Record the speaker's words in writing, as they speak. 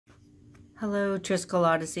Hello, Triskele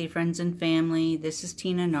Odyssey friends and family. This is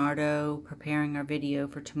Tina Nardo preparing our video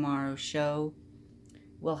for tomorrow's show.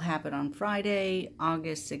 We'll have it on Friday,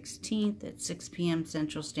 August 16th at 6 p.m.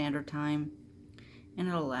 Central Standard Time, and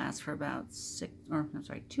it'll last for about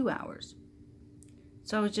 2 hours.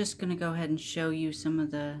 So I was just going to go ahead and show you some of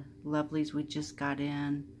the lovelies we just got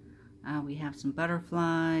in. We have some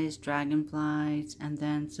butterflies, dragonflies, and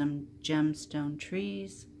then some gemstone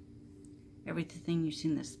trees. Everything you see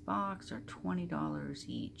in this box are $20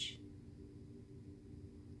 each.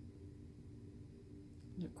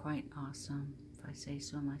 They're quite awesome, if I say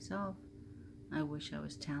so myself. I wish I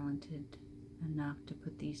was talented enough to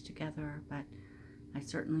put these together, but I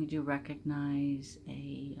certainly do recognize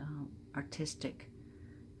a artistic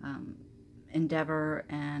endeavor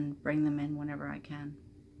and bring them in whenever I can.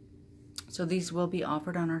 So these will be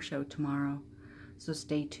offered on our show tomorrow, so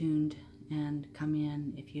stay tuned and come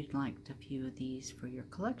in if you'd like a few of these for your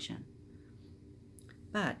collection.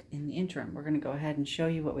 But in the interim, we're going to go ahead and show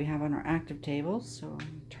you what we have on our active tables. So I'm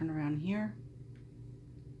going to turn around here,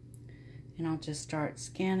 and I'll just start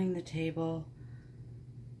scanning the table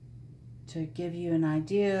to give you an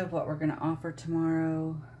idea of what we're going to offer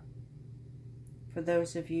tomorrow. For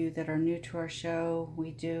those of you that are new to our show,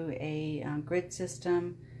 we do a grid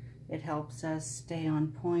system. It helps us stay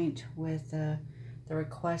on point with the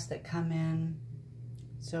requests that come in.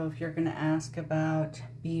 So if you're going to ask about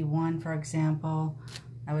B1, for example,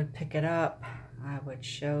 I would pick it up. I would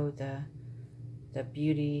show the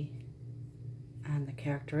beauty and the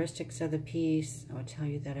characteristics of the piece. I would tell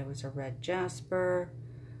you that it was a red jasper,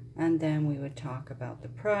 and then we would talk about the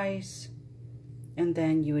price, and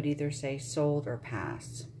then you would either say sold or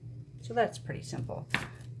passed. So that's pretty simple.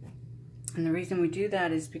 And the reason we do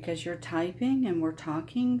that is because you're typing and we're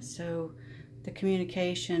talking, so the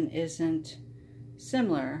communication isn't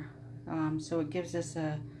similar, so it gives us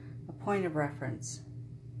a point of reference.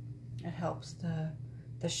 It helps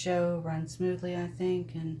the show run smoothly, I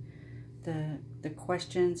think, and the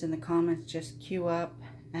questions and the comments just queue up,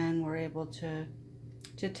 and we're able to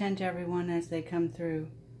attend to everyone as they come through.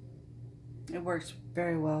 It works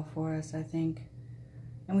very well for us, I think.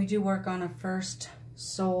 And we do work on a first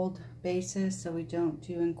sold basis, so we don't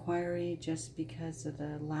do inquiry just because of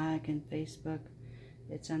the lag in Facebook.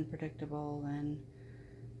 It's unpredictable, and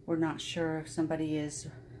we're not sure if somebody is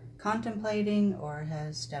contemplating or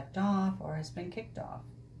has stepped off or has been kicked off.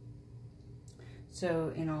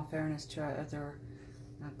 So in all fairness to our other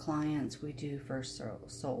clients, we do first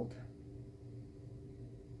sold.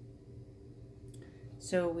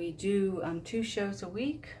 So we do 2 shows a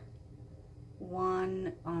week.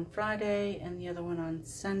 One on Friday and the other one on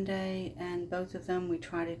Sunday, and both of them we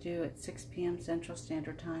try to do at 6 p.m. Central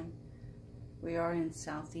Standard Time. We are in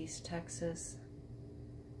Southeast Texas,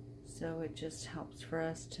 so it just helps for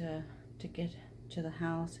us to get to the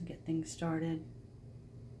house and get things started.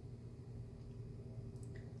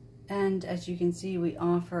 And as you can see, we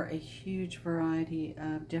offer a huge variety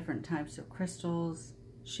of different types of crystals,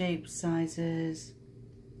 shapes, sizes,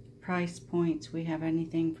 price points. We have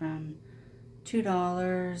anything from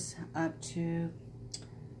 $2 up to,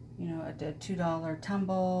 a $2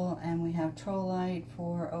 tumble, and we have trollite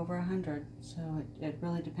for over $100. So it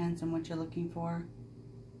really depends on what you're looking for,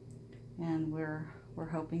 and we're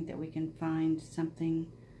hoping that we can find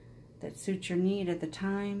something that suits your need at the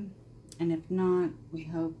time. And if not, we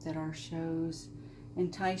hope that our shows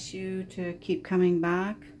entice you to keep coming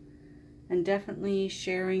back, and definitely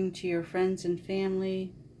sharing to your friends and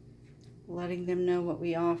family, letting them know what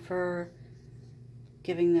we offer,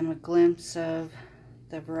 giving them a glimpse of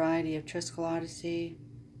the variety of Triskele Odyssey,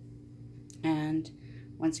 and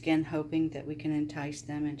once again hoping that we can entice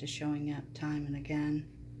them into showing up time and again.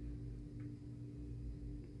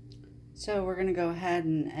 So we're going to go ahead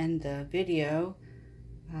and end the video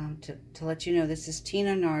to let you know this is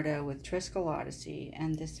Tina Nardo with Triskele Odyssey,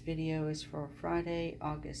 and this video is for Friday,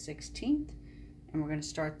 August 16th, and we're going to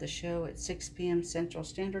start the show at 6 p.m. Central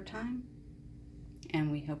Standard Time,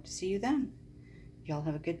 and we hope to see you then. Y'all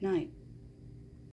have a good night.